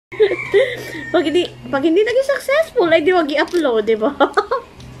pag hindi naging successful, ay di wag i-upload, di ba?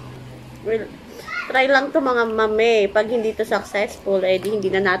 Well, try lang to mga mame. Pag hindi to successful, ay di hindi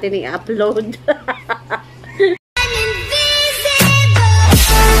na natin i-upload.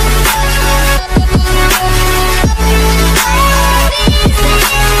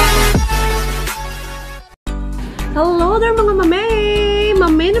 Hello there mga mame!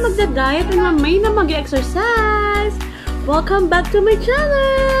 Mame na magda-diet and mame na mag-exercise! Welcome back to my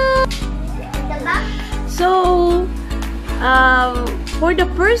channel! So, for the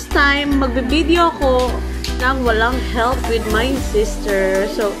first time, magbe-video ako ng walang help with my sister.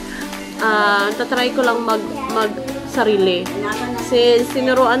 So, tatry ko lang mag-sarili. Since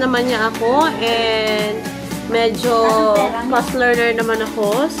sinuruan naman niya ako and medyo fast learner naman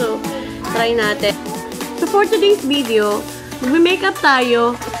ako. So, try natin. So, for today's video, magme-makeup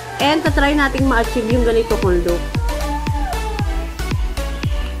tayo and tatry nating ma-achieve yung ganito kong look.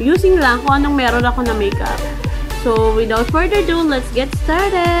 Using lang kung anong meron ako na makeup. So, without further ado, let's get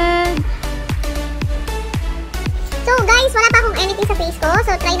started! So, guys, wala pa akong anything sa face ko.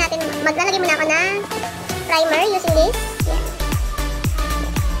 So, try natin. Maglalagay muna ako ng primer using this. Yeah.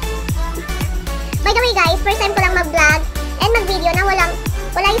 By the way, guys, first time ko lang mag-vlog and mag-video na wala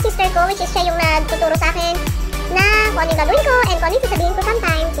yung sister ko, which is siya yung nagtuturo sa akin na kung ano yung gagawin ko and kung ano yung sasabihin ko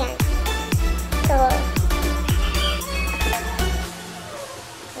sometimes. Yan. So,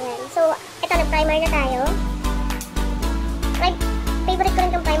 so, ito, nag-primer na tayo. Favorite ko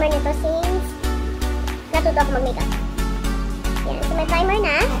rin itong primer nito since natuto ako mag-makeup. Yan. So, may primer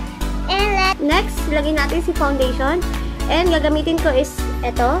na. And next, lagyan natin si foundation. And gagamitin ko is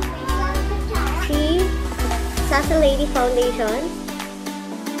ito. Si SACE Lady Foundation.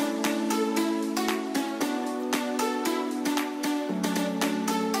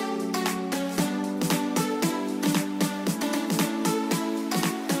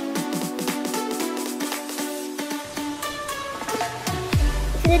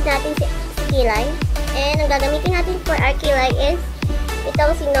 Sunod natin si kilay. And ang gagamitin natin for our kilay is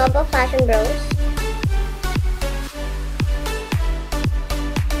itong si Novo Fashion Bros.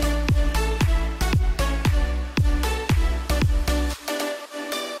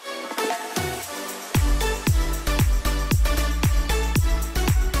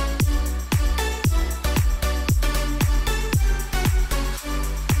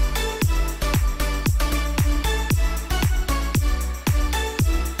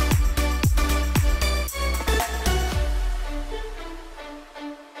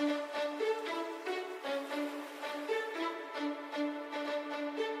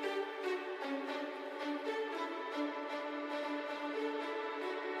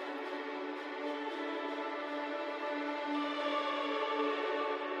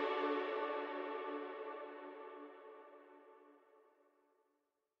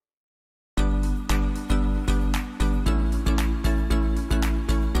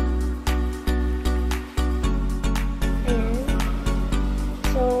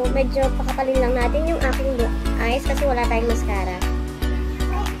 Medyo pakapalin lang natin yung aking eyes kasi wala tayong mascara.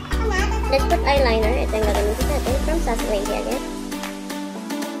 Let's put eyeliner. Ito yung gagamitin natin from SACE Lady again.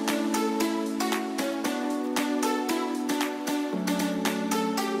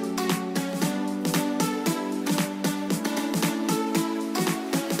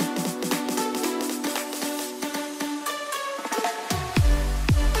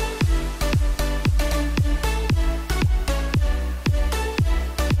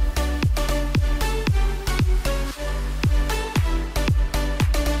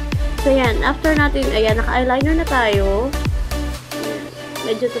 So, yan. After natin, ayan, naka-eyeliner na tayo. Ayan.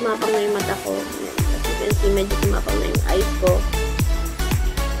 Medyo tumapang na yung mata ko. Ayan. As you can see, medyo tumapang na yung eyes ko.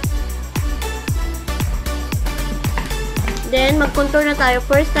 Then, mag-contour na tayo.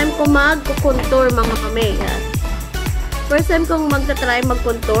 First time ko mag-contour, mga kame. First time kong magta-try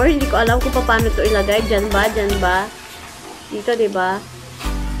mag-contour. Hindi ko alam kung paano ito ilagay. Diyan ba? Diyan ba? Dito, diba?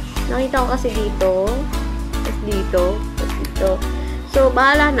 Nakita ko kasi dito. Tapos dito. Tapos dito. So,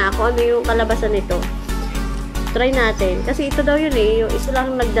 bahala na ako ano yung kalabasan nito. Try natin. Kasi ito daw yun eh. Yung isa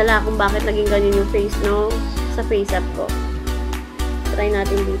lang nagdala kung bakit naging ganyan yung face, no? Sa face up ko. Try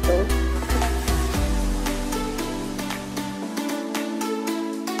natin dito.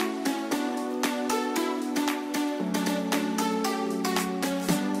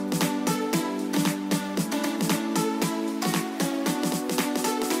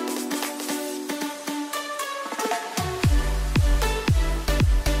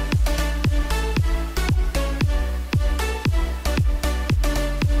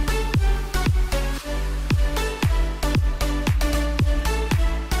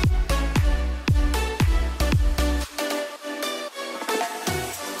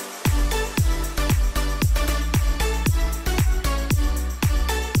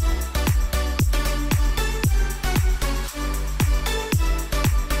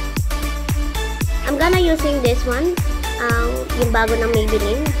 using this one. Yung bago ng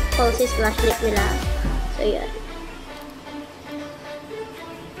Maybelline FALSIES lashlift nila. So, yan.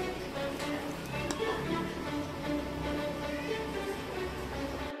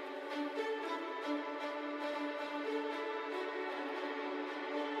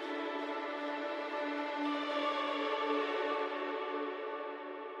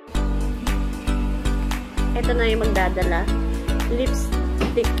 Ito na yung magdadala.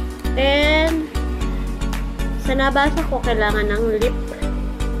 Lipstick. And, sa nabasa ko, kailangan ng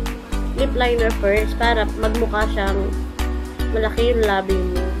lipliner first para magmukha siyang malaki yung labi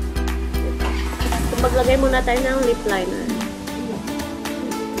mo. So, maglagay muna tayo ng lipliner.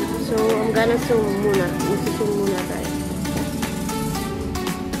 So, I'm gonna zoom muna. Mag-zoom muna tayo.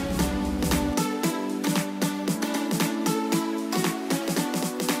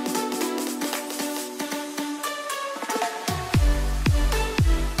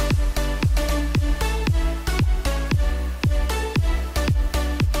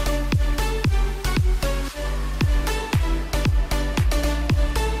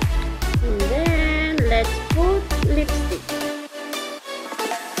 Let's put lipstick.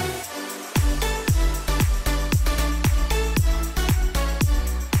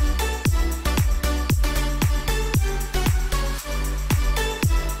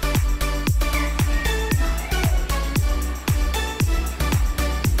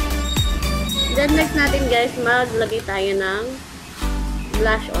 Then next natin guys, maglagay tayo ng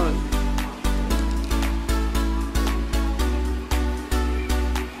blush on.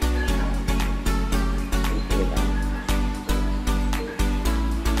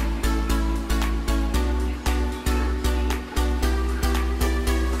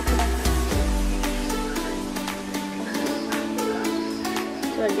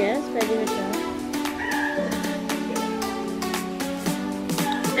 So, yes, pwede na siya.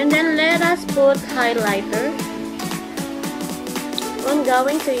 And then, let us put highlighter. I'm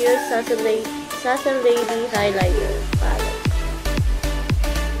going to use SACE Lady highlighter palette.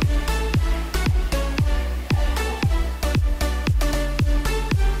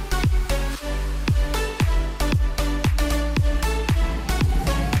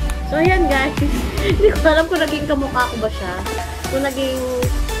 So, ayan guys. Hindi ko alam kung naging kamukha ko ba siya. Kung naging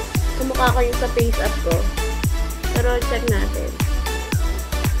kamukha ko yung sa face up ko. Pero check natin.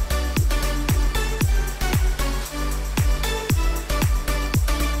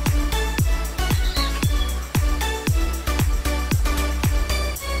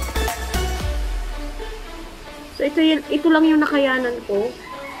 So ito lang yung nakayanan ko.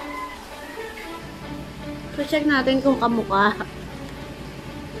 So check natin kung kamukha.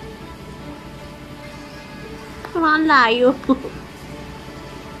 Parang ang layo.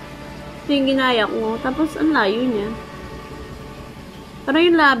 Ito yung ginaya ko. Tapos, ang layo niya. Parang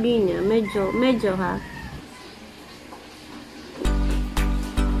yung labi niya. Medyo ha.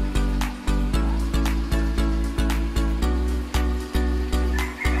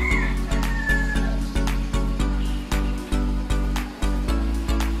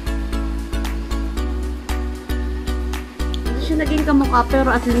 Hindi siya naging kamukha,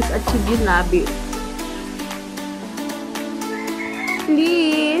 pero at least achieve yung labi.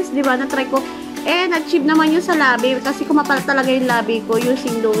 Please, di ba, na-try ko. Na-achieve naman yun sa labi. Kasi kumapal talaga yung labi ko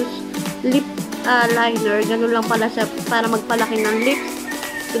using those lip liner. Ganun lang pala siya para magpalaki ng lips.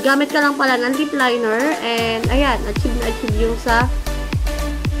 So, gamit ka lang pala ng lip liner. And, ayan, achieve na achieve yung sa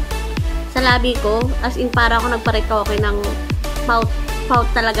labi ko. As in, para ako nagparetoke ng pout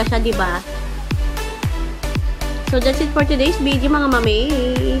talaga siya, di ba? So, that's it for today's video, mga mami.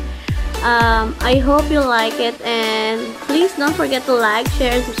 I hope you like it, and please don't forget to like,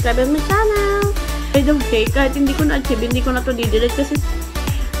 share, and subscribe to my channel. By the way, kahit hindi ko na-achieve, hindi ko na to didelete kasi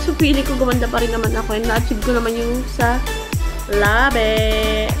so pili ko gumanda pa rin naman ako, and na-achieve ko naman yung sa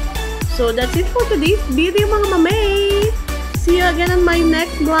labi. So that's it for today's video, mga mamay. See you again on my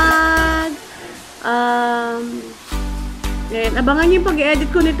next vlog. And abangan niyo yung pag-edit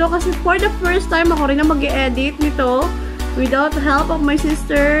ko nito kasi for the first time ako rin na mag-edit nito without the help of my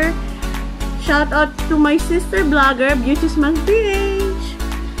sister. Shout out to my sister vlogger, Beauty Smile PH.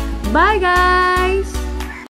 Bye guys!